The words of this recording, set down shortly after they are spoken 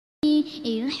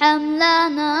ارحم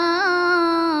لنا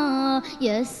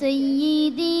يا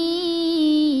سيدي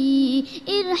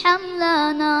ارحم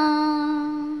لنا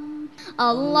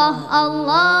الله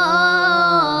الله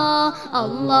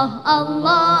الله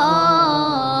الله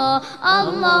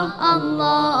الله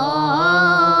الله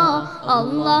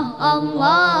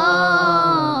الله الله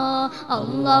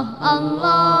الله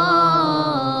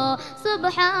الله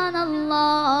سبحان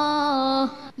الله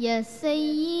يا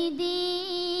سيدي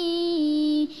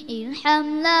ارحم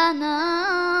لنا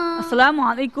আসসালামু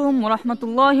আলাইকুম ওয়া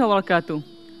রাহমাতুল্লাহি ওয়া বারাকাতুহু।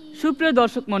 সুপ্রিয়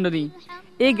দর্শক মণ্ডলী,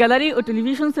 এই গ্যালারি ও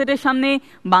টেলিভিশন সেটের সামনে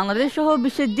বাংলাদেশ সহ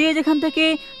বিশ্বের যে যেখান থেকে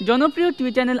জনপ্রিয়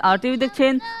টিভি চ্যানেল RTV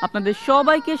দেখছেন, আপনাদের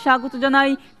সবাইকে স্বাগত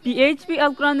জানাই PHP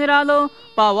আল কোরআনের আলো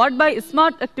powered by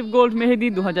smart active gold মেহেদি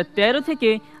 2013 থেকে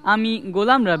আমি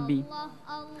গোলাম রাব্বি।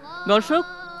 দর্শক,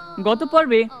 গত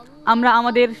পর্বে আমরা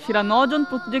আমাদের সেরা 9 জন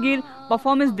প্রতিযোগীর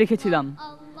পারফরমেন্স দেখেছিলাম।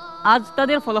 আজ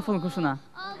তাদের ফলাফল ঘোষণা।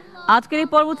 আজকের এই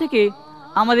পর্ব থেকে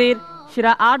আমাদের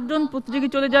সেরা 8 জন প্রতিযোগী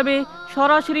চলে যাবে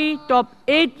সরাসরি টপ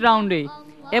 8 রাউন্ডে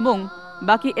এবং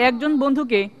বাকি একজন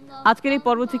বন্ধুকে আজকের এই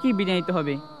পর্ব থেকেই বিদায় নিতে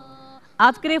হবে।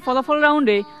 আজকের এই ফলাফল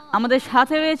রাউন্ডে আমাদের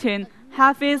সাথে রয়েছেন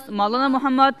হাফিজ মাওলানা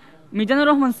মোহাম্মদ মিজানুর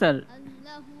রহমান স্যার।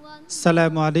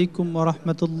 আসসালামু আলাইকুম ওয়া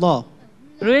রাহমাতুল্লাহ।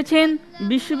 রয়েছেন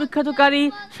বিশ্ববিখ্যাত কারি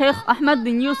শেখ আহমদ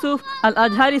বিন ইউসুফ আল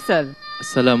আজহারি স্যার।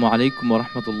 আসসালামু আলাইকুম ওয়া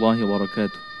রাহমাতুল্লাহি ওয়া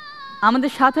বারাকাতুহু।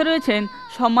 আমাদের সাথে রয়েছেন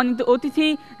সম্মানিত অতিথি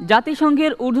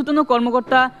জাতিসংঘের ঊর্ধ্বতন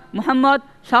কর্মকর্তা মোহাম্মদ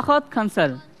শাখাওয়াত খান স্যার।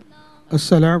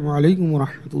 আসসালামু আলাইকুম ওয়া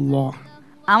রাহমাতুল্লাহ।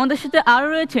 আমাদের সাথে আরও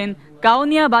রয়েছেন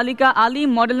কাউনিয়া বালিকা আলী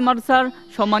মডেল মাদ্রাসার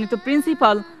সম্মানিত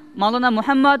প্রিন্সিপাল মাওলানা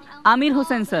মোহাম্মদ আমির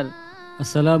হোসেন স্যার।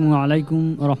 আসসালামু আলাইকুম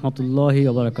ওয়া রাহমাতুল্লাহি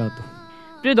ওয়া বারাকাতুহু।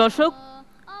 প্রিয় দর্শক,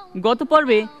 গত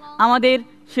পর্বে আমাদের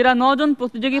সেরা 9 জন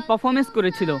প্রতিযোগী পারফরমেন্স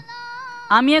করেছিল।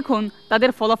 আমি এখন তাদের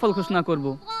ফলাফল ঘোষণা করব,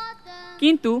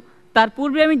 কিন্তু তার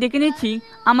পূর্বে আমি ডেকে নিচ্ছি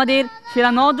আমাদের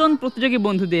সেরা 9 জন প্রতিযোগী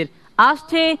বন্ধুদের।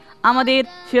 আসছে আমাদের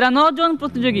সেরা 9 জন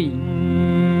প্রতিযোগী।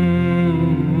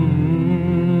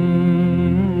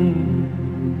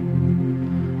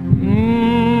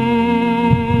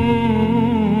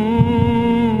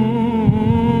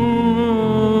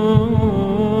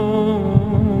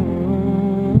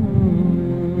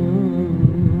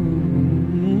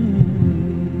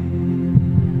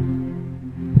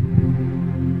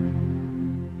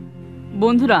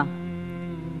 বন্ধুরা,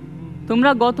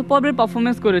 তোমরা গত পর্বের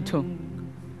পারফরমেন্স করেছো।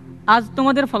 আজ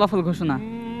তোমাদের ফলাফল ঘোষণা।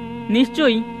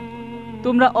 নিশ্চয়ই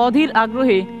তোমরা অধীর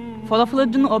আগ্রহে ফলাফলের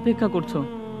জন্য অপেক্ষা করছো।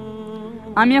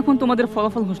 আমি এখন তোমাদের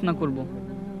ফলাফল ঘোষণা করব।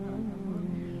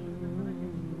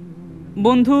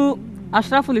 বন্ধু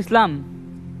আশরাফুল ইসলাম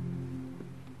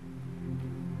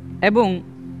এবং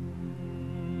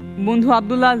বন্ধু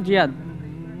আব্দুল্লাহ জিয়াদ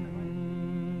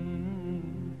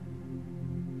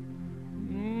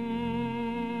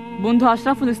বন্ধু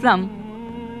আশরাফুল ইসলাম,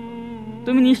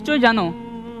 তুমি নিশ্চয় জানো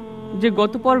যে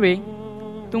গত পর্বে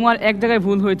তোমার এক জায়গায়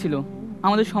ভুল হয়েছিল।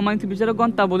 আমাদের সম্মানিত বিচারকগণ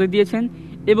তা বলে দিয়েছেন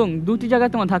এবং 2টি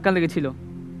জায়গায় তোমার ধাক্কা লেগেছিল।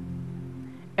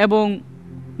 এবং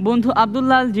বন্ধু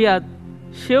আব্দুল্লাহ জিয়াদ,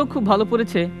 সেও খুব ভালো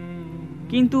পড়েছে,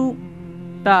 কিন্তু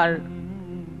তার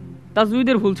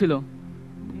তাজউইদের ভুল ছিল।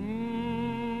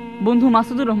 বন্ধু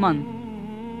মাসুদুর রহমান,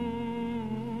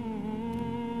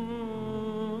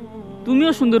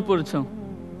 তুমিও সুন্দর পড়েছ,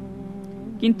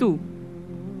 কিন্তু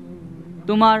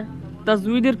তোমার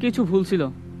তাজউইদের কিছু ভুল ছিল,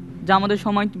 যা আমাদের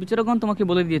সম্মানিত বিচারকগণ তোমাকে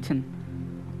বলে দিয়েছেন।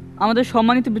 আমাদের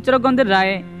সম্মানিত বিচারকগণদের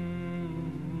রায়ে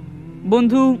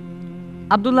বন্ধু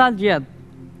আব্দুল্লাহ জিয়াদ,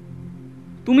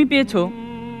 তুমি পেয়েছ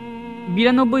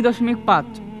 92.5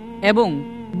 এবং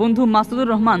বন্ধু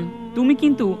মাসুদুর রহমান, তুমি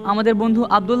কিন্তু আমাদের বন্ধু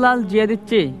আব্দুল্লাহ জিয়াদের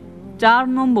চেয়ে 4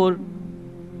 নম্বর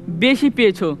বেশি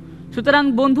পেয়েছো। সুতরাং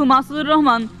বন্ধু মাসুদুর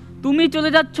রহমান, তুমি চলে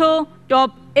যাচ্ছ টপ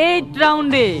 8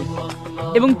 রাউন্ডে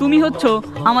এবং তুমি হচ্ছ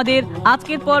আমাদের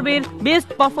আজকের পর্বের best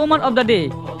performer of the day.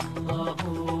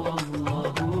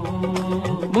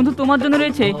 বন্ধু, তোমার জন্য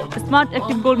রয়েছে স্মার্ট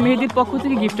অ্যাক্টিভ গোল্ড মেহেদির পক্ষ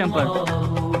থেকে গিফট হ্যাম্পার।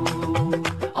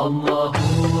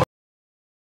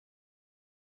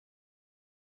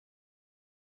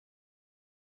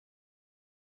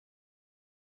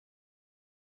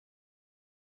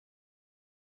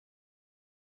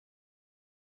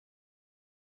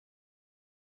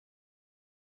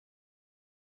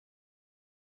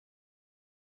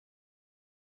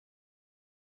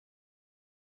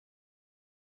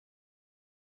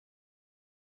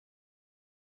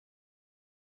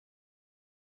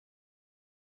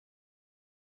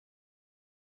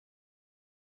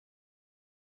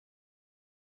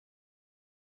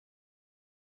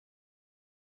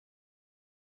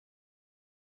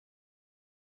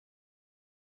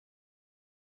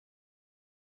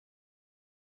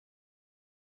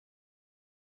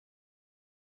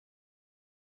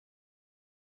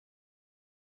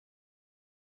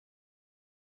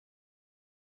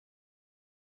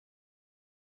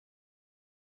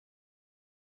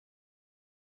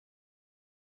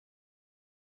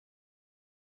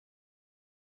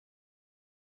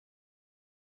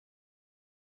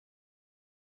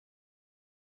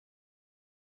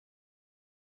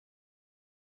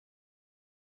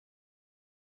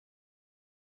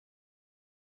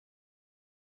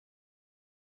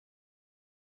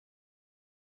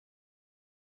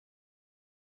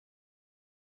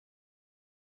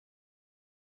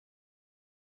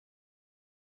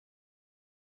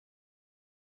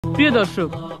 প্রিয় দর্শক,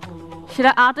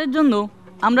 সেরা 8-এর জন্য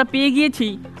আমরা পেয়ে গিয়েছি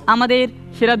আমাদের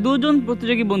সেরা 2 জন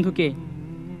প্রতিযোগী বন্ধুকে।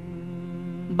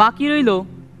 বাকি রইল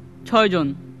 6 জন।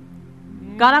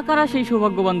 কারা কারা সেই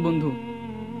সৌভাগ্যবান বন্ধু?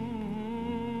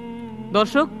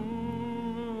 দর্শক,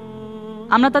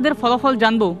 আমরা তাদের ফলাফল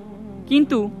জানব,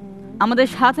 কিন্তু আমাদের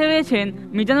সাথে রয়েছেন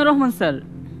মিজানুর রহমান স্যার।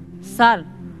 স্যার,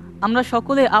 আমরা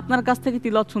সকলে আপনার কাছ থেকে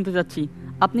তিলাওয়াত শুনতে যাচ্ছি,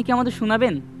 আপনি কি আমাদের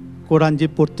শোনাবেন? কোরআন যে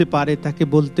পড়তে পারে তাকে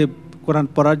কোরআন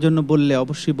পড়ার জন্য বললে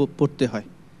অবশ্যই পড়তে হয়।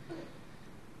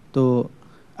 তো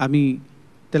আমি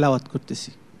তেলাওয়াত করতেছি।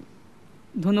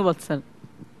 ধন্যবাদ স্যার।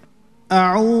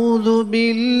 أعوذ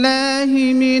بالله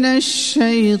من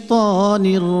الشيطان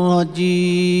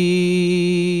الرجيم.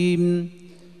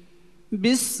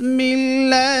 بسم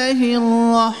الله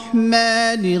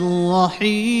الرحمن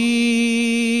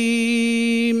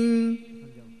الرحيم.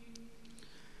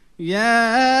 يا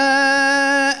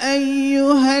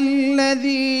أيها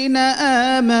الذين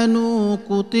آمنوا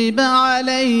كتب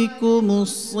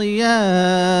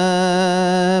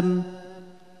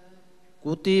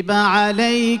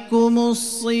عليكم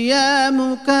الصيام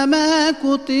كما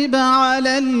كتب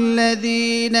على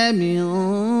الذين من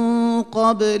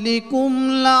قبلكم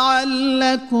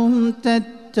لعلكم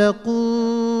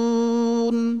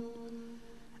تتقون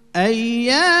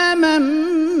أياما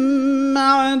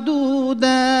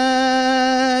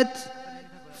معدودات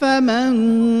فمن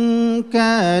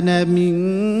كان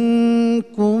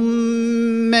منكم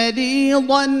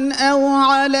مريضا أو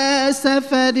على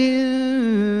سفر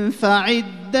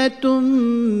فعدة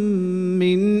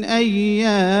من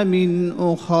أيام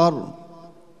أخر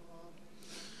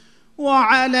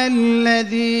وعلى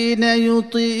الذين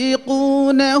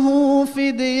يطيقونه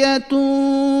فدية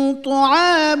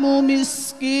طعام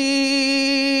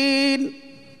مسكين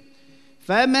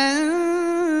فمن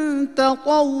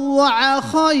تطوع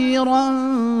خيرا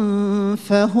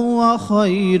فهو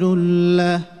خير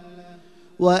له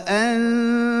وأن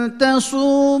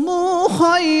تصوموا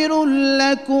خير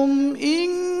لكم إن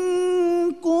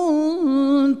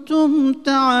كنتم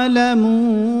تعلمون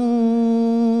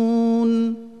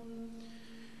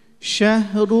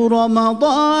شهر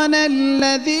رمضان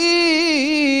الذي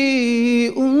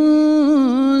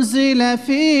أنزل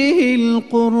فيه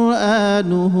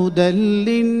القرآن هدى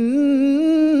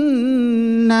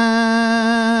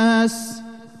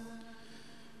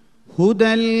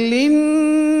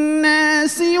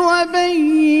للناس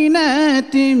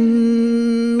وبينات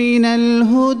من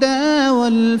الهدى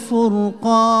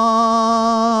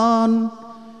والفرقان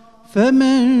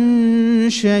فمن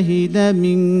شهد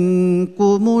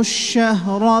منكم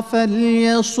الشهر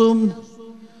فليصمه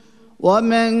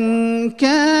ومن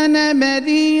كان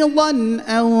مريضا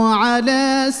أو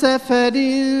على سفر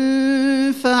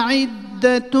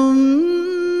فعدة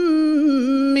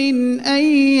من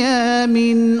أيام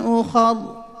أخر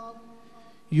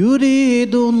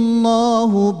يريد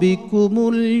الله بكم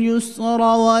اليسر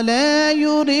ولا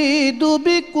يريد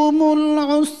بكم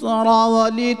العسر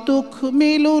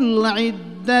ولتكملوا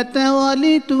العدة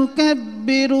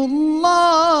ولتكبروا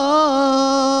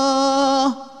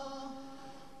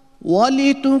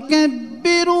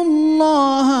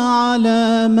الله على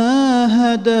ما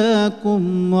هداكم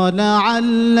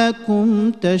ولعلكم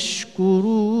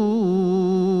تشكرون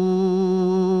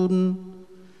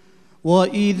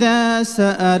وإذا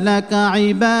سألك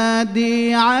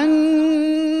عبادي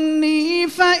عني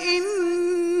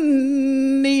فإني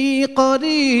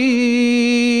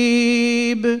قريب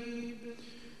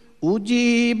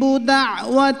أجيب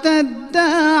دعوة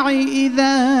الداع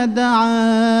إذا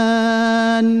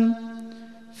دعان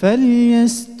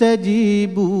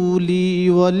فليستجيبوا لي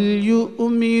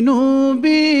وليؤمنوا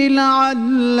بي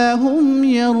لعلهم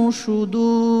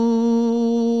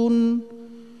يرشدون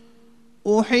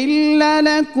أحل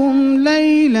لكم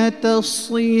ليلة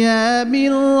الصيام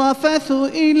الرفث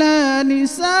إلى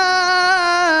نسائكم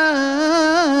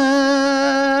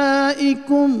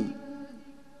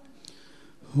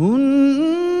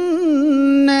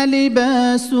هن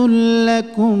لباس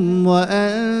لكم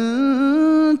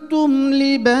وأنتم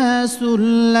لباس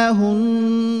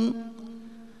لهن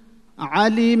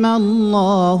علم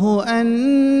الله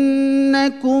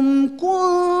أنكم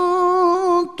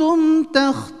كنتم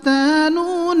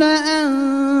تختانون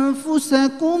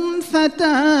أنفسكم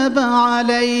فتاب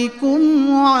عليكم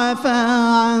وعفى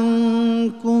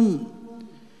عنكم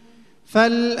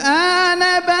فالآن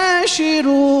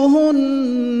باشروهن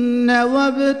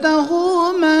وابتغوا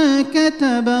ما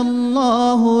كتب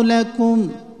الله لكم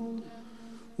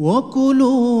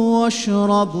وكلوا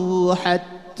واشربوا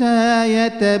حتى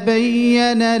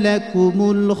يتبين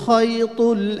لكم الخيط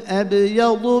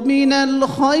الأبيض من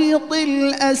الخيط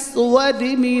الأسود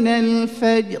من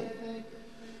الفجر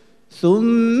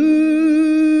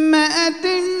ثم أتموا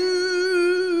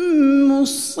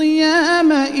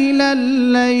الصيام إلى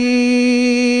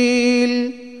الليل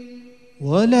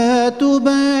ولا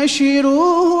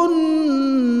تباشروهن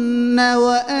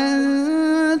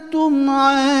وأنتم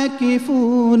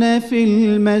عاكفون في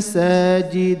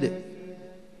المساجد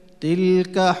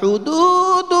تلك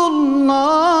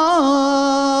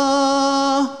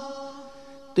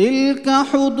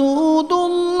حدود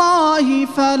الله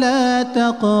فلا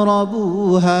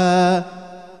تقربوها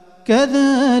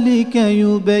كذلك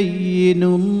يبين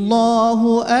الله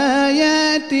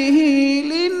آياته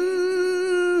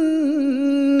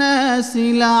للناس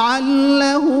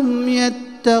لعلهم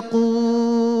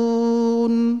يتقون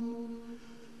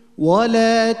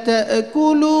ولا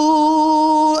تأكلوا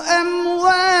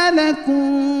أموالكم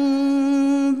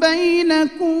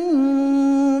بينكم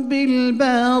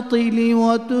بالباطل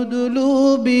وتدلوا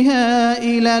بها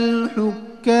إلى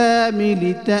الحكام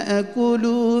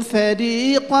لتأكلوا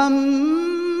فريقا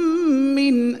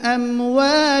من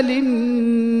أموال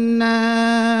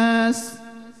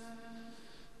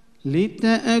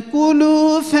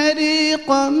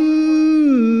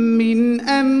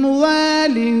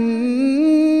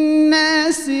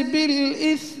الناس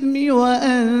بالإثم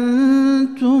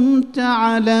وأنتم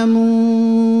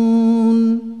تعلمون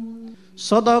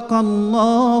صدق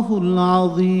الله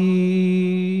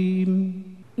العظيم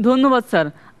ধন্যবাদ স্যার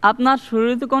আপনার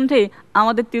সুরিত কণ্ঠে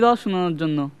আমাদের তিলাওয়াত শোনানোর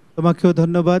জন্য। তোমাকেও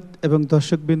ধন্যবাদ এবং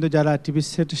দর্শকবৃন্দ যারা টিভি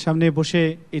সেটের সামনে বসে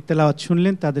এই তেলাওয়াত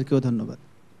শুনলেন তাদেরকেও ধন্যবাদ।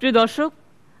 প্রিয় দর্শক,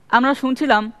 আমরা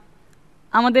শুনছিলাম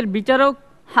আমাদের বিচারক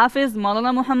হাফেজ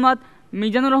মাওলানা মোহাম্মদ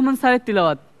মিজানুর রহমান স্যারের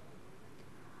তিলাওয়াত।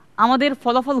 আমাদের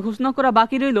ফলাফল ঘোষণা করা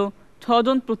বাকি রইল 6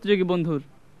 জন প্রতিযোগী বন্ধুর।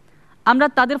 আমরা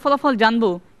তাদের ফলাফল জানব,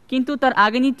 কিন্তু তার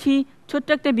আগে নিচ্ছি ছোট্ট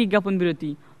একটা বিজ্ঞাপন বিরতি।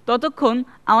 ততক্ষণ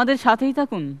আমাদের সাথেই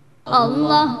থাকুন।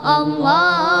 আল্লাহ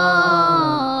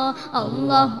আল্লাহ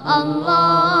আল্লাহ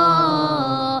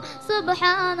আল্লাহ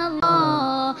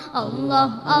সুবহানাল্লাহ আল্লাহ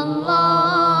আল্লাহ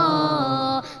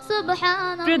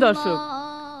সুবহানাল্লাহ। প্রিয় দর্শক,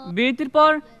 বিরতির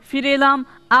পর ফিরে এলাম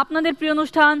আপনাদের প্রিয়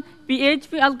অনুষ্ঠান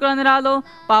PHP আল কোরআনের আলো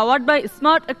powered by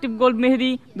smart active gold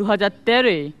মেহেদি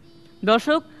 2013।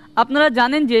 দর্শক, আপনারা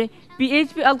জানেন যে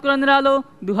PHP আল কোরআনের আলো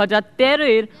 2013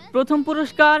 এর প্রথম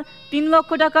পুরস্কার 3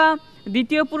 লক্ষ টাকা,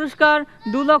 দ্বিতীয় পুরস্কার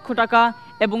 2 লক্ষ টাকা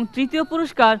এবং তৃতীয়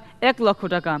পুরস্কার 1 লক্ষ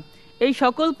টাকা। এই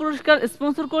সকল পুরস্কার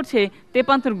স্পন্সর করছে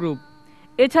তেপান্তর গ্রুপ।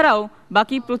 এছাড়াও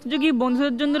বাকি প্রতিযোগী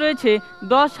বন্ধুদের জন্য রয়েছে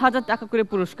 10,000 টাকা করে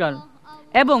পুরস্কার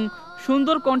এবং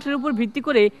সুন্দর কণ্ঠের উপর ভিত্তি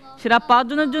করে সেরা 5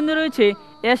 জনের জন্য রয়েছে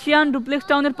এশিয়ান ডুপ্লেক্স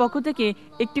টাউনের পক্ষ থেকে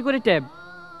একটি করে ট্যাব।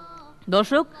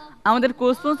 দর্শক, আমাদের কো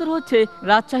স্পন্সর হচ্ছে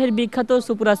রাজশাহীর বিখ্যাত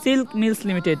সুপুরা সিল্ক মিলস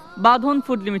লিমিটেড, বাঁধন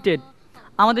ফুড লিমিটেড।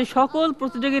 আমাদের সকল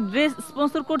প্রতিযোগীর ড্রেস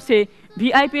স্পন্সর করছে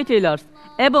VIP টেইলার্স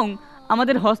এবং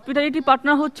আমাদের হসপিটালিটি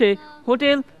পার্টনার হচ্ছে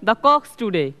হোটেল দ্য কক্স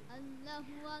টুডে।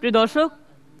 প্রিয় দর্শক,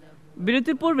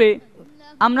 বিরতির পূর্বে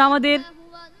আমরা আমাদের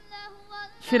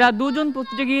সেরা 2 জন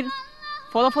প্রতিযোগীর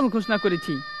ফলাফল ঘোষণা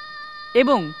করেছি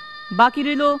এবং বাকি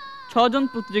রইল 6 জন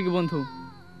প্রতিযোগী বন্ধু।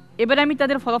 এবারে আমি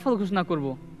তাদের ফলাফল ঘোষণা করব।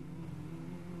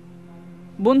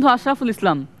 বন্ধু আশরাফুল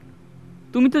ইসলাম,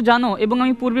 তুমি তো জানো এবং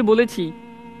আমি পূর্বে বলেছি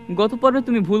গত পর্বে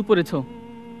তুমি ভুল করেছ।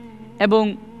 এবং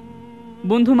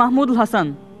বন্ধু মাহমুদুল হাসান,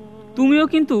 তুমিও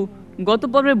কিন্তু গত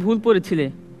পর্বে ভুল পড়েছিলে।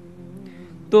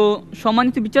 তো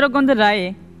সম্মানিত বিচারকগণদের রায়ে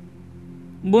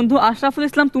বন্ধু আশরাফুল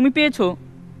ইসলাম তুমি পেয়েছ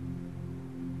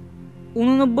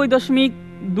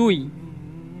 89.2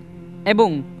 এবং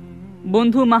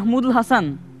বন্ধু মাহমুদুল হাসান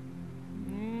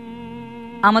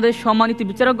আমাদের সম্মানিত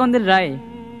বিচারকগণদের রায়ে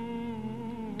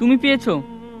তুমি পেয়েছ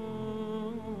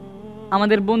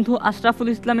আমাদের বন্ধু আশরাফুল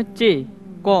ইসলামের চেয়ে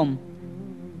কম।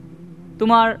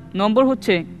 তোমার নম্বর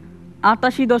হচ্ছে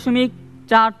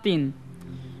 88.43।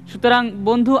 সুতরাং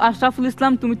বন্ধু আশরাফুল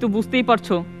ইসলাম, তুমি তো বুঝতেই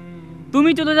পারছো তুমি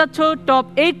চলে যাচ্ছ টপ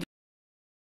 8।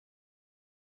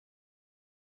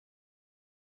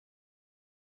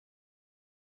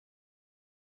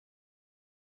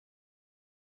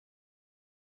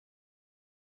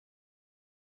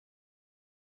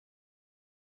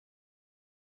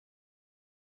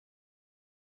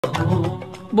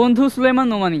 বন্ধু সুলাইমান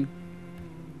নোমানি,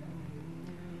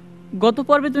 গত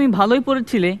পর্বে তুমি ভালোই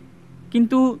পড়েছিলে,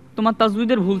 কিন্তু তোমার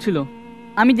তাজউইদের ভুল ছিল।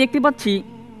 আমি দেখতে পাচ্ছি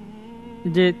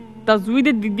যে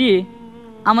তাজউইদের দিক দিয়ে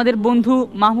আমাদের বন্ধু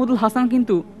মাহমুদুল হাসান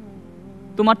কিন্তু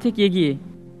তোমার থেকে এগিয়ে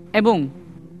এবং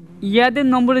ইয়াদের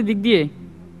নম্বরের দিক দিয়ে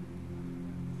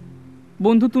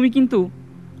বন্ধু তুমি কিন্তু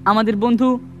আমাদের বন্ধু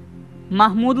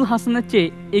মাহমুদুল হাসানের চেয়ে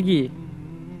এগিয়ে।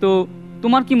 তো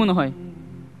তোমার কি মনে হয়?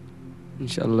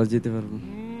 ইনশাআল্লাহ যেতে পারবো,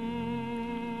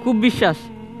 খুব বিশ্বাস।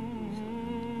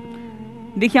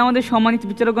 দেখি আমাদের সম্মানিত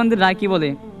বিচারকগণদের রায় কি বলে।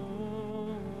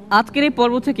 আজকের এই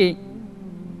পর্ব থেকে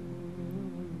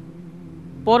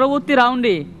পরবর্তী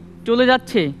রাউন্ডে চলে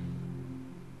যাচ্ছে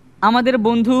আমাদের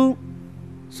বন্ধু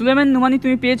সুলেমান নোমানি,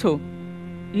 তুমি পেয়েছো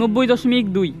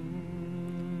 90.2,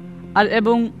 আর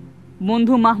এবং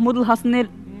বন্ধু মাহমুদুল হাসানের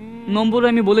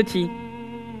নম্বরও আমি বলেছি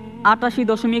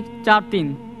 88.43।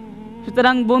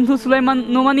 সুতরাং বন্ধু সুলাইমান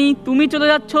নোমানি, তুমি চলে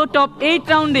যাচ্ছ টপ 8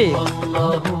 রাউন্ডে।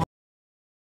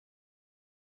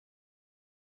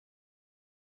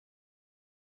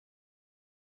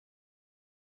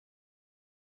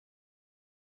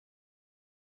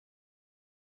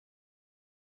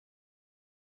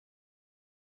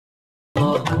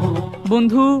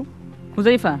 বন্ধু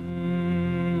হুজাইফা,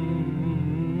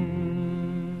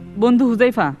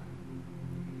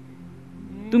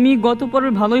 তুমি গত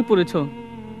পর্বে ভালোই পড়েছ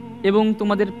এবং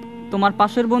তোমার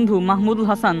পাশের বন্ধু মাহমুদুল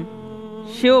হাসান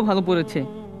সেও ভালো পড়েছে।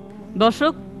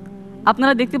 দর্শক,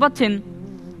 আপনারা দেখতে পাচ্ছেন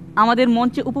আমাদের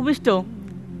মঞ্চে উপবিষ্ট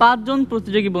 5 জন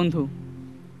প্রতিযোগী বন্ধু।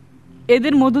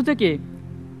 এদের মধ্য থেকে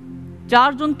 4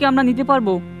 জনকে আমরা নিতে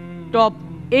পারবো টপ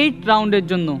 8 রাউন্ডের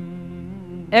জন্য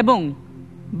এবং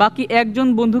বাকি 1 জন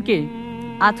বন্ধুকে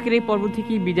আজকের এই পর্ব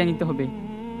থেকেই বিদায় নিতে হবে।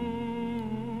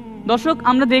 দর্শক,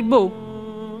 আমরা দেখব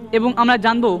এবং আমরা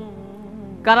জানব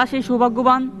কারা সেই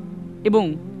সৌভাগ্যবান এবং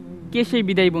কে সেই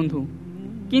বিদায়ী বন্ধু।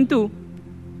 কিন্তু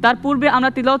তার পূর্বে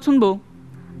আমরা তিলাওয়াত শুনব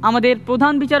আমাদের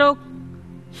প্রধান বিচারক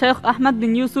শেখ আহমদ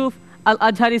বিন ইউসুফ আল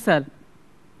আজহারি স্যার।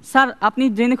 স্যার, আপনি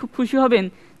জেনে খুব খুশি হবেন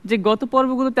যে গত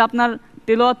পর্বগুলোতে আপনার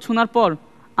তিলাওয়াত শোনার পর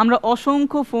আমরা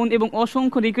অসংখ্য ফোন এবং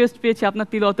অসংখ্য রিকোয়েস্ট পেয়েছি আপনার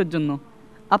তিলাওয়াতের জন্য।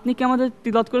 আপনি কি আমাদের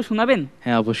তিলাওয়াত করে শোনাবেন?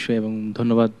 হ্যাঁ, অবশ্যই, এবং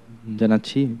ধন্যবাদ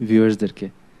জানাচ্ছি ভিউয়ার্সদেরকে।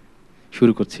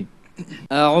 শুরু করছি।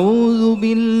 আউযু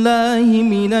বিল্লাহি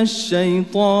মিনাশ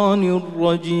শাইতানির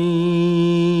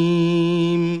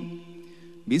রাজীম।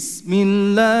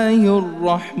 বিসমিল্লাহির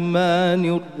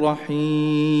রহমানির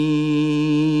রহিম।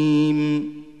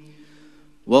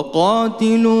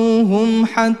 وقاتلوهم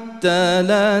حتى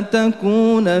لا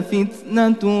تكون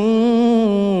فتنة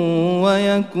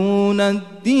ويكون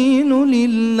الدين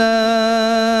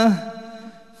لله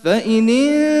فإن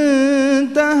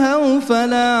انتهوا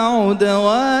فلا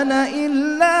عدوان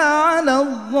إلا على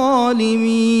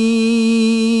الظالمين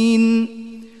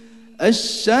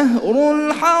الشهر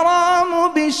الحرام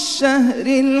بالشهر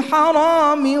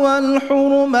الحرام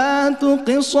والحرمات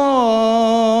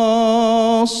قصاص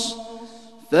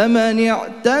فمن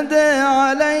اعتدى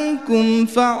عليكم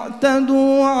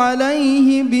فاعتدوا عليه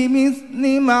بمثل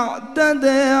ما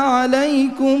اعتدى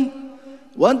عليكم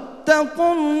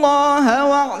واتقوا الله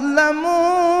واعلموا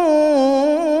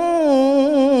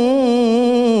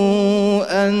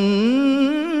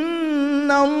أن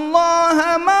الله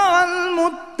مع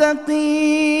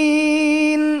المتقين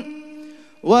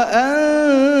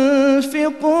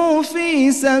وأنفقوا في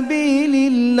سبيل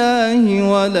الله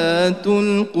ولا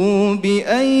تلقوا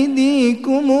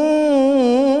بأيديكم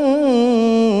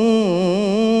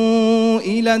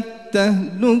إلى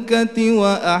التهلكة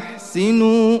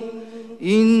وأحسنوا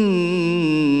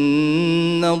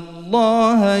إن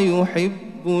الله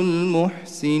يحب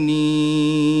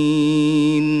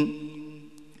المحسنين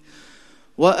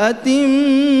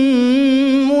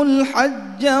وأتموا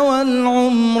الحج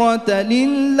والعمرة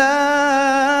لله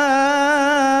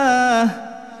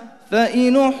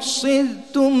فإن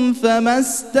أحصرتم فما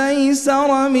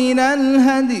استيسر من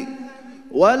الهدي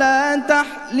ولا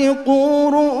تحلقوا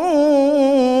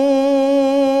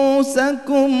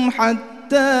رؤوسكم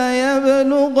حتى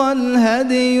يبلغ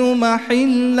الهدي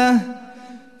محله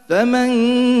فمن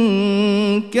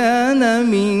كان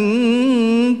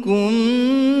منكم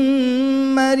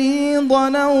مريضا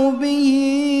أو به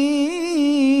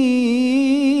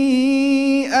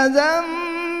أذى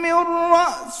من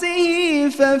رأسه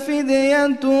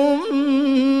ففدية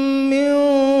من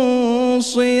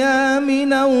صيام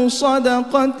أو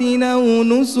صدقة أو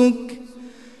نسك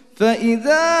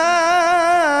فإذا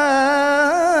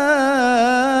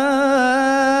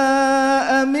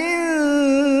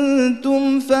أمنتم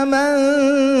فمن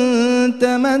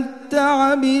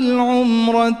تمتع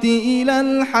بالعمرة إلى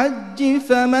الحج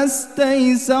فما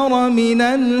استيسر من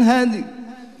الهدي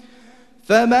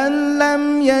فمن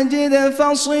لم يجد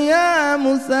فصيام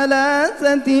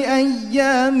 3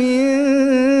 أيام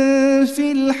في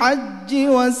الحج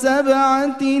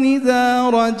و7 إذا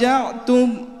رجعتم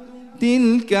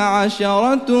تلك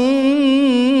 10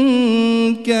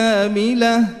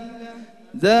 كاملة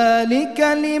ذلك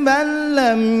لمن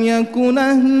لم يكن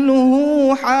أهله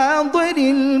حاضر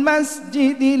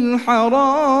المسجد الحرام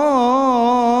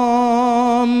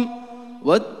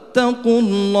واتقوا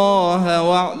الله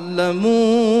واعلموا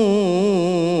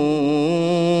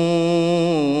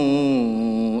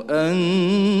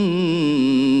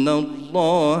أن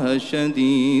الله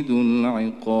شديد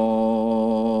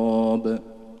العقاب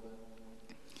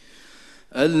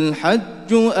الحج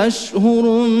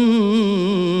أشهر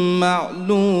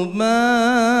معلومات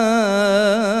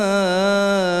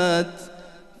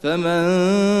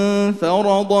فمن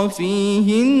فرض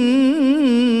فيهن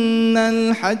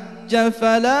الحج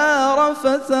فلا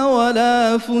رفث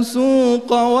ولا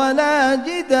فسوق ولا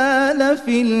جدال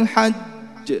في الحج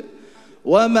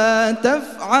وما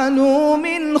تفعلوا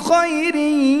من خير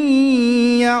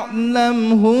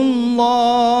يعلمه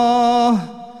الله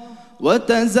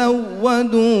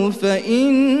وتزودوا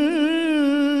فإن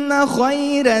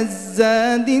خير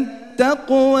الزاد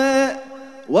التقوى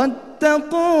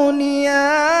واتقون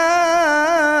يا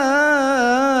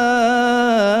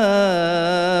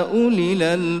أولي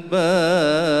الألباب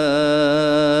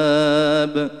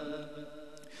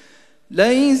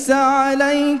ليس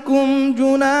عليكم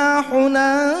جناح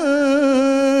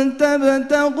أن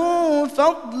تبتغوا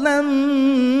فضلا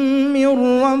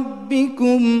من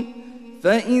ربكم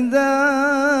فإذا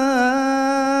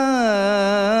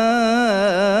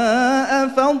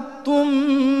أفضتم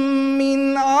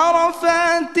من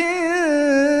عرفات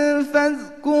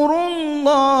فاذكروا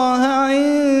الله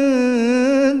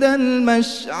عند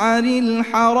المشعر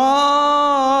الحرام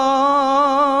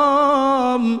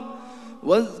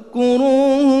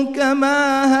واذكروه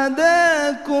كما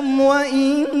هداكم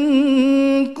وإن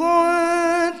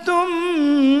كنتم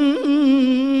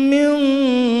من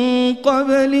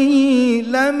قبله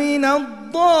لمن الضالين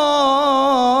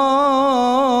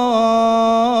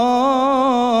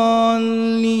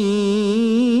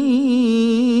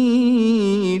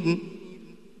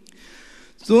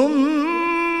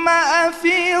ثم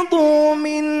أفيضوا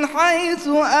من حيث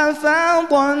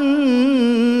أفاض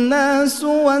الناس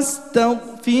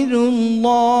واستغفروا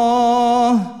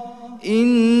الله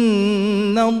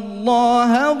إن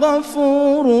الله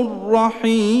غفور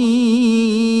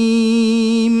رحيم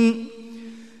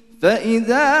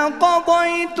فإذا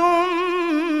قضيتم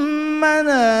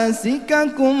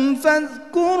مناسككم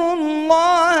فاذكروا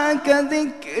الله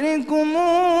كذكركم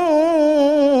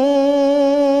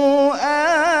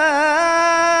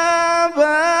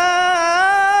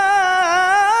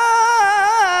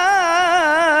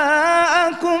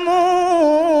آباءكم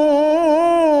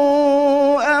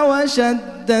أو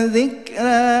أشد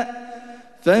ذكرا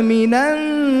فمن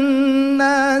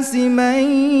الناس من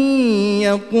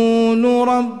يقول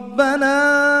ربنا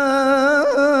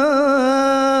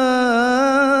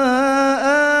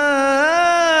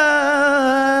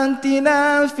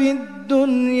آتنا في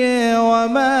الدنيا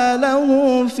وما له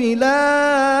في الآخرة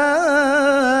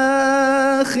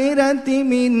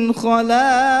من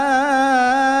خلاق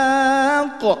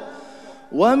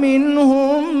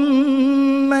ومنهم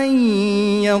من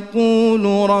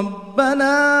يقول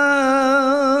ربنا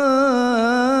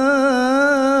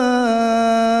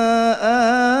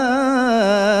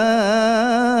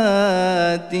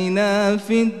آتنا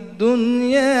في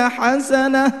الدنيا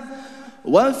حسنة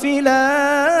وفي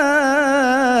الآخرة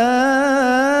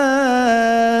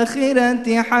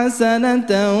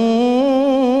حسنة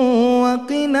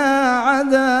وقنا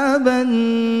عذاب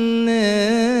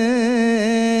النار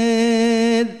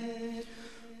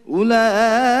أولئك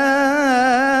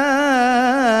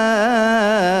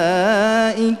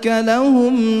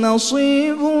لهم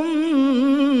نصيب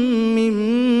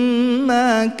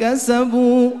مما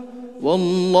كسبوا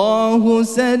والله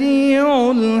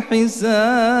سريع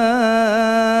الحساب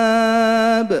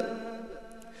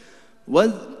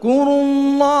واذكروا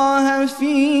الله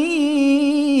في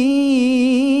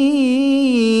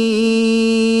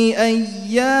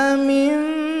أيام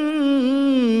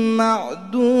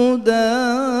معدودات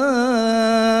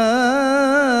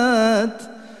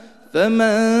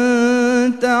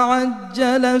فمن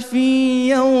تعجل في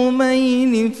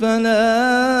يومين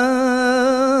فلا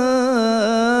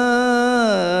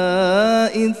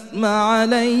إثم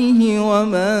عليه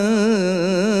ومن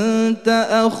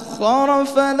تأخر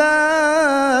فلا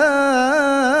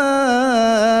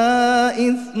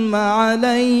إثم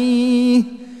عليه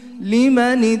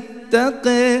لمن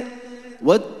اتقى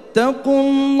واتقوا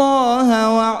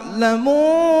الله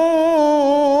واعلموا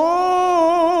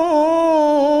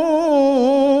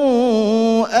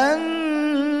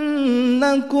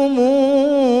أنكم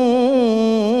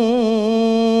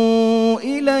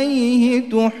إليه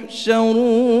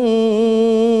تحشرون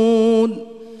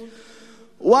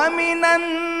ومن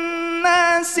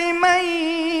الناس من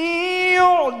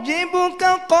يعجبك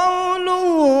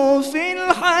قوله في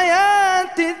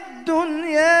الحياة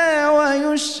الدنيا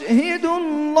ويشهد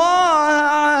الله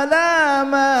على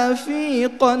ما في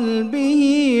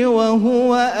قلبه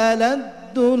وهو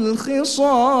ألد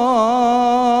الخصام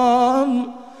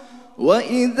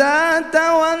وإذا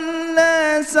تولى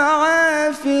سعى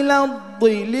في الأرض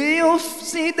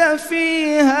ليفسد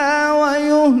فيها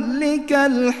ويهلك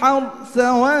الحرث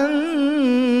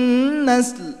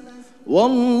والنسل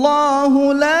والله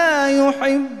لا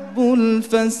يحب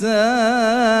الفساد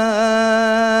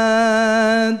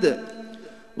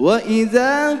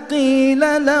وإذا قيل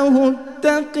له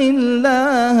اتق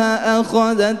الله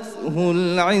أخذته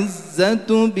العزة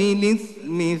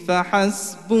بالإثم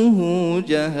فحسبه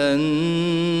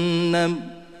جهنم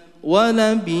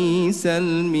ولبئس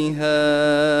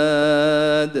المهاد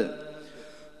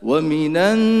ومن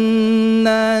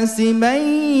الناس من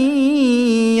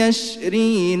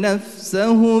يشري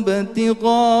نفسه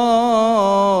ابتغاء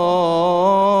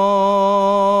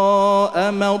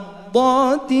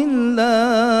مرضات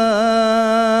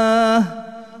الله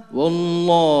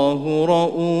والله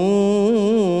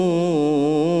رؤوف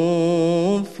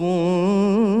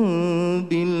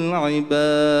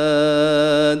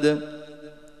بالعباد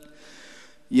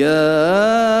يا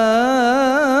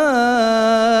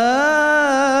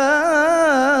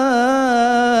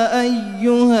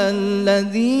أيها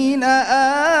الذين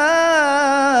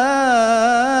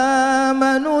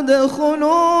آمنوا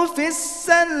ادخلوا في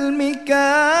السلم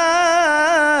كافة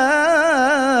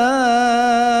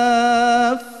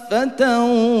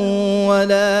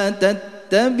ولا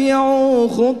تتبعوا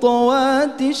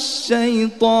خطوات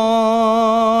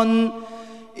الشيطان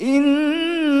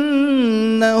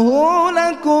إنه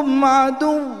لكم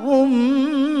عدو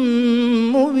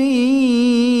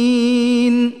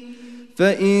مبين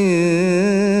فإن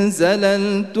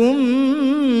زللتم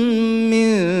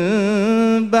من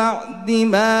بعد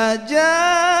ما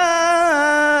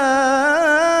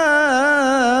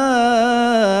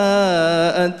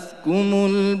جاءتكم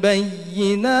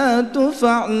البينات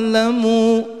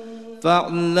فاعلموا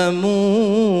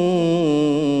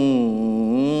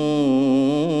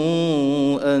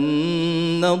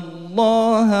أن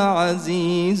الله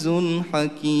عزيز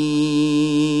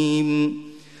حكيم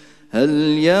هل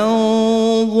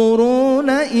ينظرون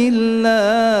إلا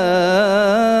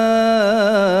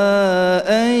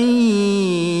أن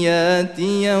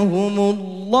يأتيهم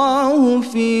الله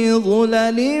في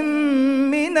ظلل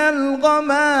من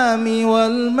الغمام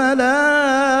والملائكة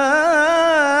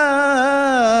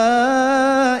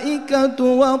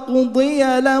وقضي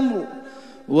الأمر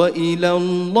وإلى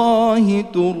الله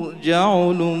ترجع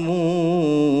الأمور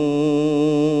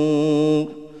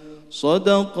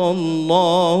صدق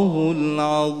الله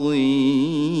العظيم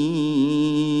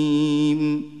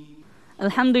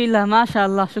আলহামদুলিল্লাহ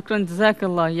মাশাআল্লাহ শুকরান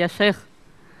জাযাকাল্লাহ ইয়া শেখ।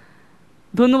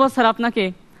 ধন্যবাদ স্যার আপনাকে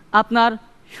আপনার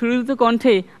সুরিত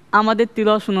কণ্ঠে আমাদের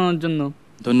তিলাওয়াত শোনানোর জন্য।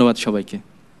 ধন্যবাদ সবাইকে।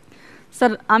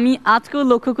 স্যার আমি আজকেও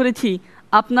লক্ষ্য করেছি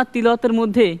আপনার তিলাওয়াতের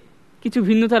মধ্যে কিছু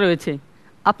ভিন্নতা রয়েছে,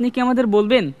 আপনি কি আমাদের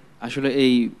বলবেন? আসলে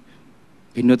এই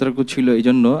ভিন্নতাটুকু ছিল এই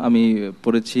জন্য আমি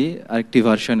পড়েছি আরেকটি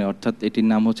ভার্সনে, অর্থাৎ এটির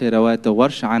নাম হচ্ছে রাওয়ায়াত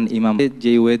ওয়ারশ আন ইমাম,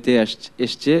 যে ওয়েতে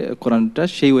এসছে কোরআনটা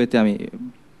সেই ওয়েতে আমি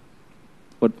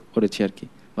পড়েছি আর কি।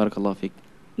 বারাকাল্লাহু ফিক।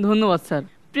 ধন্যবাদ স্যার।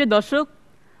 প্রিয় দর্শক,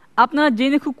 আপনারা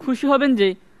জেনে খুব খুশি হবেন যে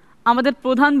আমাদের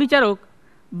প্রধান বিচারক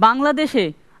বাংলাদেশে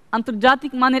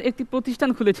আন্তর্জাতিক মানের একটি প্রতিষ্ঠান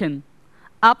খুলেছেন।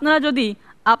 আপনারা যদি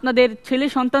আপনাদের ছেলে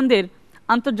সন্তানদের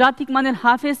আন্তর্জাতিক মানের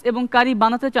হাফেজ এবং কারি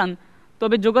বানাতে চান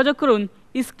তবে যোগাযোগ করুন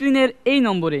স্ক্রিনের এই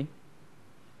নম্বরে।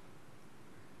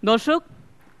 দর্শক,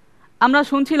 আমরা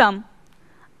শুনছিলাম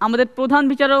আমাদের প্রধান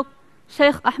বিচারক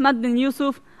শেখ আহমদ বিন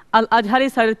ইউসুফ আল আজহারি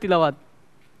স্যারের তিলাওয়াত।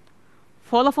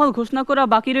 ফলাফল ঘোষণা করা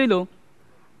বাকি রইল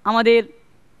আমাদের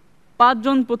 5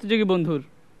 জন প্রতিযোগী বন্ধুর।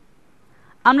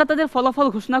 আমরা তাদের ফলাফল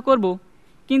ঘোষণা করব,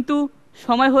 কিন্তু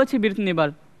সময় হয়েছে বিরতি নেবার।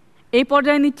 এই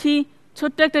পর্যায়ে নিচ্ছি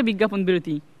ছোট্ট একটা বিজ্ঞাপন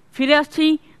বিরতি। ফিরে আসছি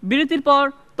বিরতির পর,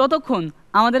 ততক্ষণ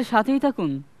আমাদের সাথেই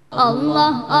থাকুন।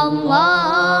 আল্লাহ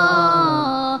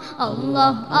আল্লাহ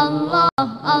আল্লাহ আল্লাহ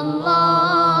আল্লাহ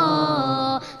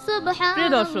সুবহানাল্লাহ।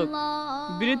 প্রিয় দর্শক,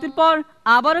 বিরতির পর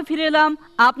আবারও ফিরে এলাম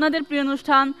আপনাদের প্রিয়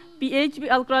অনুষ্ঠান PHP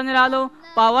আল কোরআনের আলো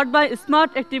powered by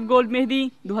smart active gold মেহেদি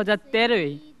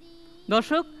 2013-এ।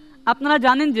 দর্শক, আপনারা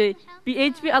জানেন যে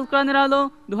PHP আল কোরআনের আলো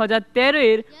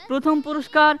 2013-এর প্রথম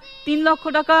পুরস্কার 3 লক্ষ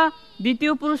টাকা,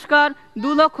 দ্বিতীয় পুরস্কার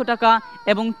 2 লক্ষ টাকা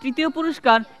এবং তৃতীয়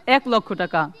পুরস্কার 1 লক্ষ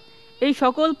টাকা। এই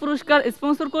সকল পুরস্কার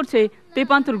স্পন্সর করছে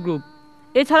তেপান্তর গ্রুপ।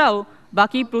 এছাড়াও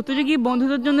বাকি প্রতিযোগী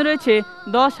বন্ধুদের জন্য রয়েছে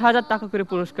 10,000 টাকা করে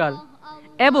পুরস্কার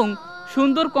এবং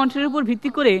সুন্দর কণ্ঠের উপর ভিত্তি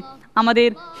করে আমাদের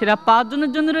সেরা 5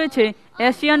 জনের জন্য রয়েছে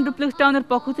এশিয়ান ডুপ্লেক্স টাউনের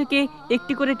পক্ষ থেকে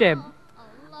একটি করে ট্যাব।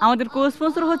 আমাদের কো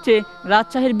স্পন্সর হচ্ছে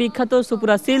রাজশাহীর বিখ্যাত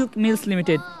সুপুরা সিল্ক মিলস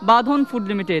লিমিটেড, বাঁধন ফুড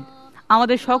লিমিটেড।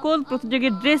 আমাদের সকল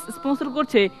প্রতিযোগীর ড্রেস স্পন্সর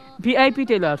করছে ভিআইপি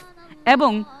টেলার্স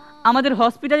এবং আমাদের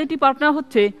হসপিটালিটি পার্টনার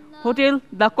হচ্ছে হোটেল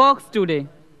দ্য কক্স টুডে।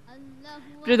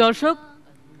 প্রিয় দর্শক,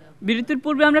 বিরতির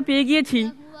পূর্বে আমরা পেয়ে গিয়েছি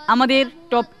আমাদের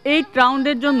টপ 8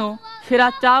 রাউন্ডের জন্য সেরা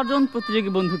 4 জন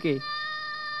প্রতিযোগী বন্ধুকে।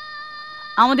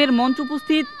 আমাদের মঞ্চ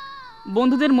উপস্থিত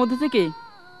বন্ধুদের মধ্যে থেকে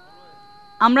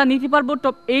আমরা নিতে পারবো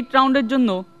টপ 8 রাউন্ডের জন্য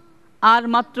আর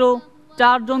মাত্র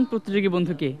 4 জন প্রতিযোগী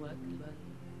বন্ধুকে,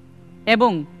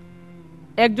 এবং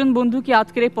একজন বন্ধুকে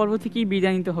আজকের এই পর্ব থেকেই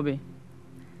বিদায় নিতে হবে।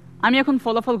 আমি এখন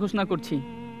ফলাফল ঘোষণা করছি।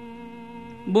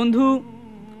 বন্ধু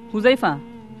হুজাইফা,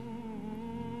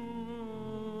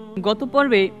 গত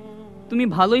পর্বে তুমি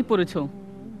ভালোই পড়েছ।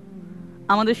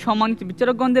 আমাদের সম্মানিত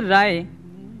বিচারকগণদের রায়ে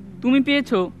তুমি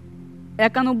পেয়েছো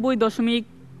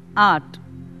 91.8।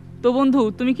 তো বন্ধু,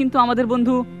 তুমি কিন্তু আমাদের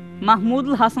বন্ধু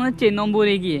মাহমুদুল হাসানের চেয়ে নম্বর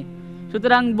এগিয়ে।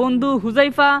 সুতরাং বন্ধু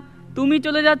হুজাইফা, তুমি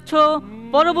চলে যাচ্ছ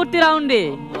পরবর্তী রাউন্ডে।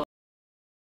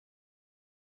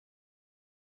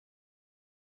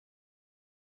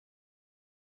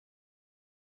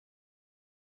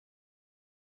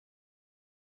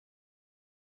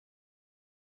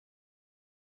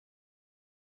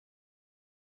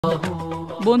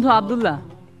 বন্ধু আব্দুল্লাহ,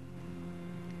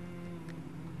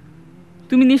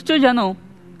 তুমি নিশ্চয় জানো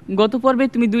গত পর্বে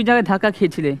তুমি 2 জায়গায় ধাক্কা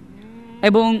খেয়েছিলে,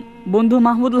 এবং বন্ধু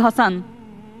মাহমুদুল হাসান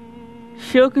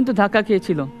সেও কিন্তু ধাক্কা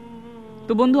খেয়েছিল।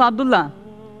 তো বন্ধু আব্দুল্লাহ,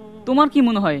 তোমার কি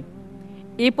মনে হয়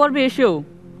এ পর্বে এসেও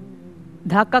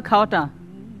ধাক্কা খাওয়াটা,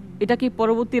 এটা কি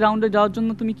পরবর্তী রাউন্ডে যাওয়ার জন্য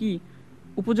তুমি কি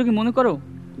উপযোগী মনে করো?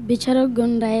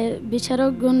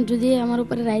 বিচারকগণ যদি আমার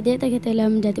উপরে রায় দিয়ে থাকে তাহলে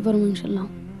আমি যেতে পারবো ইনশাল্লাহ।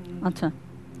 আচ্ছা,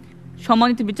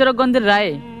 সম্মানিত বিচারকগণদের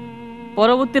রায়ে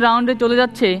পরবর্তী রাউন্ডে চলে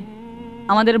যাচ্ছে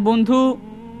আমাদের বন্ধু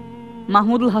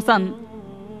মাহমুদুল হাসান।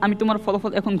 আমি তোমার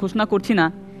ফলাফল এখন ঘোষণা করছি না,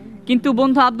 কিন্তু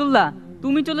বন্ধু আব্দুল্লাহ,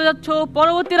 তুমি চলে যাচ্ছ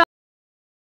পরবর্তী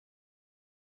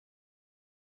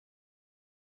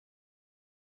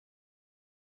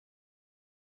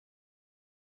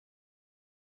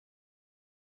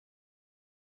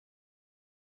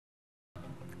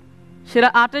সেরা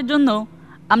 8-এর জন্য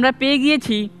আমরা পেয়ে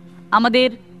গিয়েছি আমাদের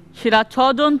সেরা 6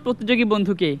 জন প্রতিযোগী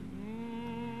বন্ধুকে।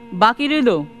 বাকি রইল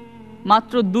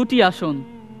মাত্র 2টি আসন।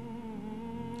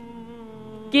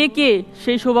 কে কে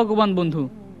সেই সৌভাগ্যবান বন্ধু?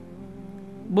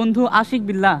 বন্ধু আশিক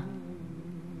বিল্লাহ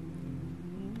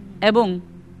এবং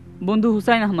বন্ধু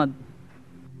হুসাইন আহমদ।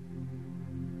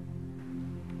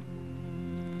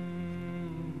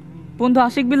 বন্ধু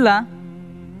আশিক বিল্লাহ,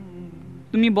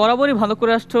 তুমি বরাবরই ভালো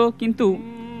করে আসছো, কিন্তু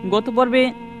গত পর্বে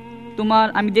তোমার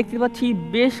আমি দেখতে পাচ্ছি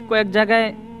বেশ কয়েক জায়গায়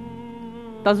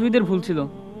তাজবিদের ভুল ছিল।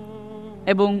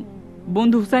 এবং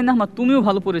বন্ধু হুসাইন আহমদ, তুমিও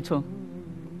ভালো পড়েছ,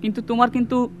 কিন্তু তোমার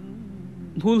কিন্তু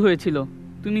ভুল হয়েছিল,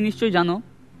 তুমি নিশ্চয়ই জানো।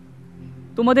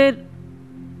 তোমাদের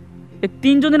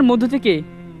 3 জনের মধ্য থেকে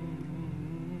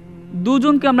 2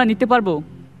 জনকে আমরা নিতে পারবো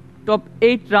টপ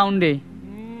 8 রাউন্ডে,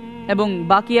 এবং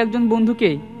বাকি একজন বন্ধুকে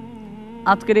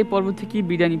আজকের এই পর্ব থেকে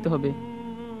বিদায় নিতে হবে।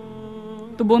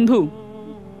 তো বন্ধু,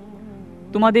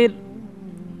 তোমাদের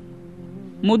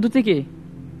মধ্য থেকে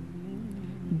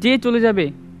যে চলে যাবে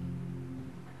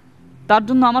তার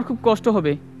জন্য আমার খুব কষ্ট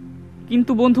হবে,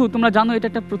 কিন্তু বন্ধু তোমরা জানো এটা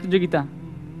একটা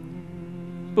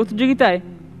প্রতিযোগিতায়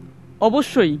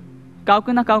অবশ্যই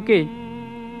কাউকে না কাউকে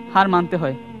হার মানতে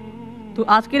হয়। তো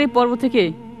আজকের এই পর্ব থেকে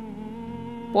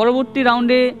পরবর্তী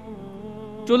রাউন্ডে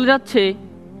চলে যাচ্ছে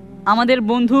আমাদের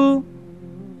বন্ধু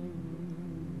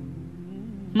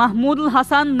মাহমুদুল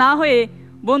হাসান না হয়ে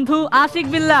বন্ধু আশিক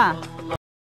বিল্লাহ।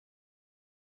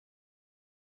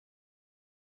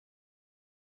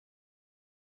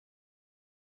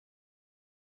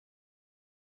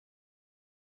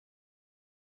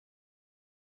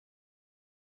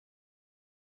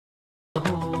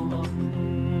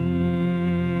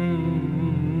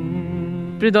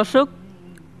 প্রিয় দর্শক,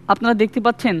 আপনারা দেখতে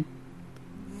পাচ্ছেন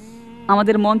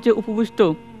আমাদের মঞ্চে উপবিষ্ট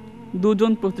 2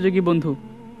 জন প্রতিযোগী বন্ধু।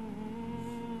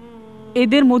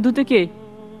 এদের মধ্য থেকে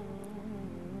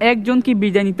একজনকে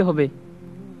বিদায় নিতে হবে,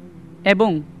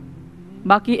 এবং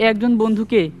বাকি একজন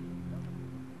বন্ধুকে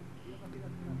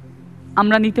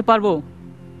আমরা নিতে পারবো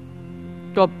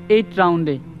টপ 8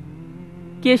 রাউন্ডে।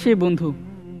 কে সেই বন্ধু?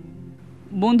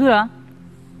 বন্ধুরা,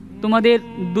 তোমাদের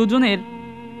 2 জনের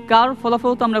কার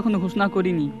ফলাফল তো আমরা এখনো ঘোষণা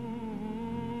করিনি।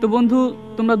 তো বন্ধু,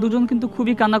 তোমরা 2 জন কিন্তু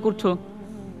খুবই কান্না করছো।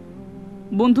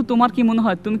 বন্ধু, তোমার কি মনে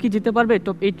হয় তুমি কি যেতে পারবে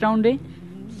টপ 8 রাউন্ডে?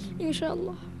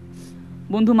 ইনশাআল্লাহ।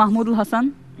 বন্ধু মাহমুদুল হাসান,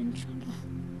 ইনশাআল্লাহ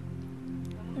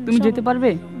তুমি যেতে পারবে?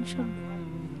 ইনশাআল্লাহ।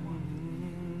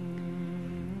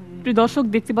 প্রিয় দর্শক,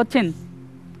 দেখতে পাচ্ছেন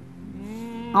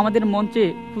আমাদের মঞ্চে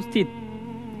উপস্থিত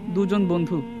 2 জন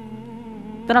বন্ধু,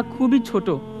 তারা খুবই ছোট।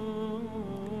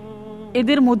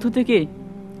 এদের মধ্য থেকে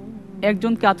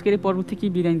একজনকে আজকের এই পর্ব থেকে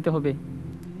বিদায় নিতে হবে।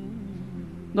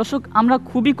 দর্শক, আমরা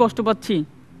খুবই কষ্ট পাচ্ছি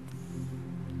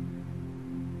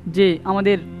যে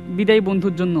আমাদের বিদায়ী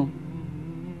বন্ধুর জন্য,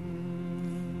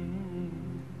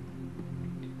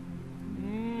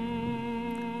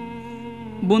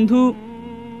 বন্ধু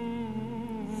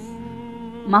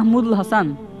মাহমুদুল হাসান,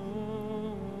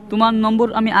 তোমার নম্বর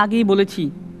আমি আগেই বলেছি,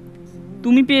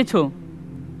 তুমি পেয়েছ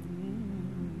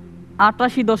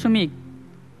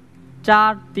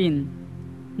 88.43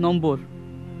 নম্বর।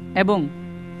 এবং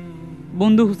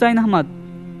বন্ধু হুসাইন আহমদ,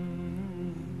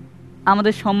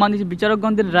 আমাদের সম্মানিত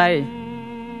বিচারকগণদের রায়ে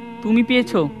তুমি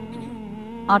পেয়েছ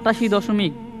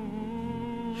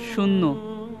 88.0।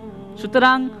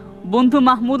 সুতরাং বন্ধু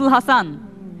মাহমুদুল হাসান,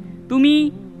 তুমি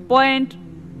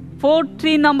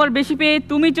 0.43 নম্বর বেশি পেয়ে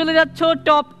তুমি চলে যাচ্ছ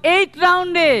টপ 8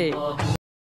 রাউন্ডে।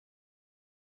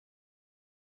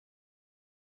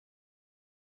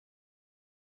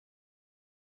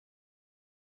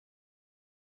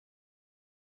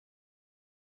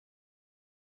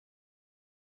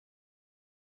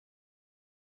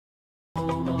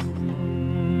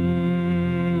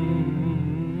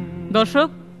 দর্শক,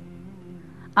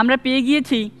 আমরা পেয়ে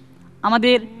গিয়েছি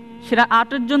আমাদের সেরা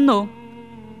 8-এর জন্য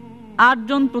 8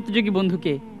 জন প্রতিযোগী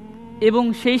বন্ধুকে, এবং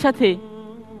সেই সাথে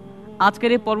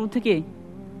আজকের এই পর্ব থেকে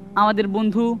আমাদের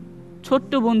বন্ধু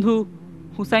ছোট্ট বন্ধু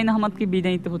হুসাইন আহমদকে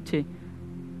বিদায় নিতে হচ্ছে।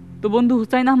 তো বন্ধু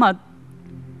হুসাইন আহমদ,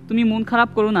 তুমি মন খারাপ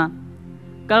করো না,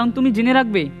 কারণ তুমি জেনে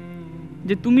রাখবে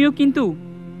যে তুমিও কিন্তু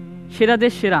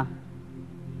সেরাদের সেরা।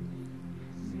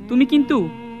 তুমি কিন্তু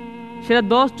সেরা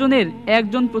 10 জনের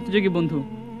একজন প্রতিযোগী বন্ধু।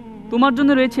 তোমার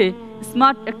জন্য রয়েছে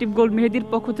স্মার্ট অ্যাক্টিভ গোল্ড মেহেদির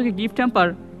পক্ষ থেকে গিফট হ্যাম্পার,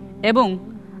 এবং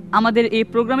আমাদের এই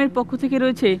প্রোগ্রামের পক্ষ থেকে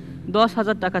রয়েছে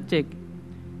 10,000 টাকার চেক।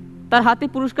 তার হাতে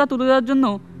পুরস্কার তুলে দেওয়ার জন্য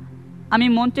আমি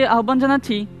মঞ্চে আহ্বান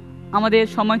জানাচ্ছি আমাদের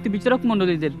সম্মানিত বিচারক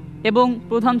মণ্ডলীদের এবং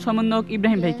প্রধান সমন্বয়ক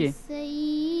ইব্রাহিম ভাইকে।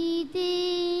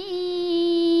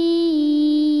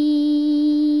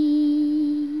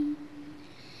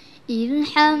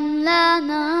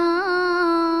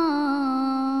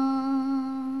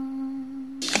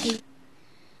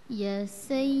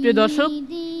 প্রিয় দর্শক,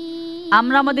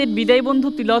 আমরা আমাদের বিদায় বন্ধু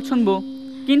তিলাওয়াত শুনব,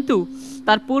 কিন্তু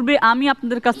তার পূর্বে আমি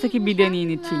আপনাদের কাছ থেকে বিদায় নিয়ে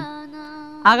নিচ্ছি।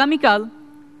 আগামীকাল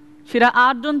সেরা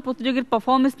 8 জন প্রতিযোগীর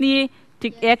পারফরমেন্স নিয়ে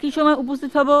ঠিক একই সময়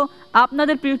উপস্থিত হব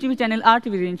আপনাদের প্রিয় টিভি চ্যানেল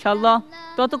RTV ইনশাআল্লাহ।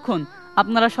 ততক্ষণ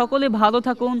আপনারা সকলে ভালো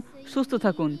থাকুন, সুস্থ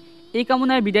থাকুন, এই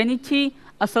কামনায় বিদায় নিচ্ছি।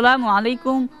 আসসালামু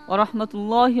আলাইকুম ওয়া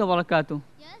রাহমাতুল্লাহি ওয়া বারাকাতুহু।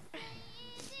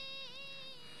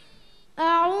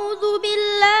 أعوذ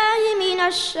بالله من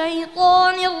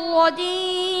الشيطان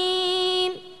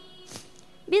الرجيم.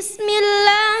 بسم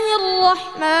الله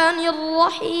الرحمن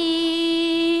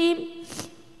الرحيم.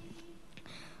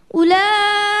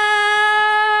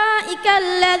 أولئك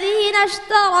الذين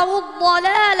اشتروا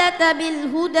الضلالة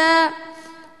بالهدى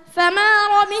فما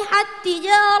ربحت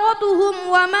تجارتهم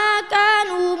وما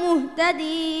كانوا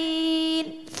مهتدين.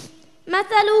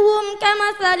 مثلهم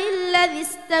كمثل الذي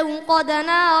استوقد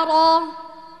نارا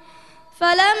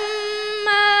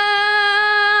فلما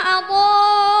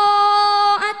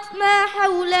أضاءت ما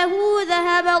حوله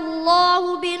ذهب الله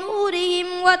بنورهم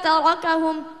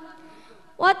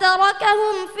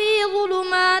وتركهم في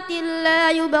ظلمات لا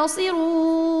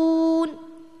يبصرون.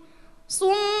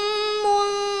 صم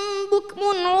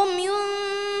بكم عمي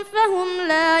فهم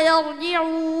لا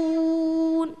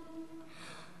يرجعون.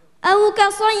 أو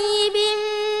كصيب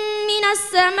من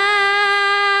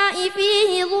السماء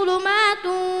فيه ظلمات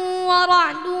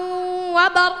ورعد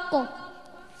وبرق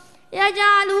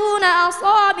يجعلون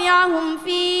أصابعهم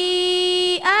في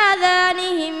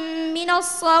آذانهم من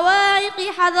الصواعق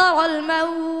حذر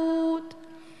الموت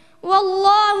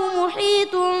والله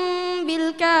محيط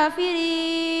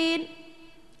بالكافرين.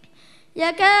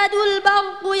 يكاد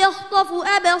البرق يخطف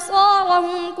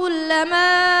أبصارهم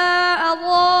كلما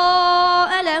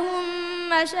أضاء لهم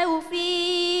مشوا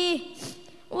فيه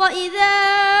وإذا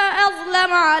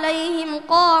أظلم عليهم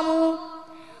قاموا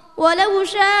ولو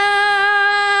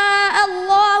شاء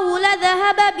الله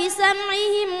لذهب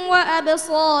بسمعهم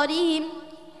وأبصارهم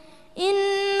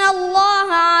إن الله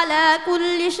على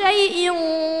كل شيء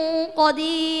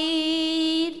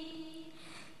قدير.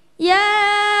 يا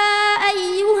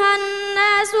أيها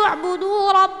الناس اعبدوا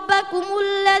ربكم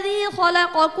الذي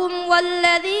خلقكم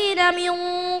والذين من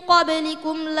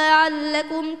قبلكم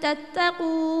لعلكم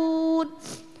تتقون.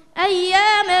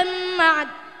 أياما معد.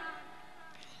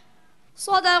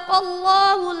 صدق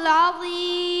الله العظيم.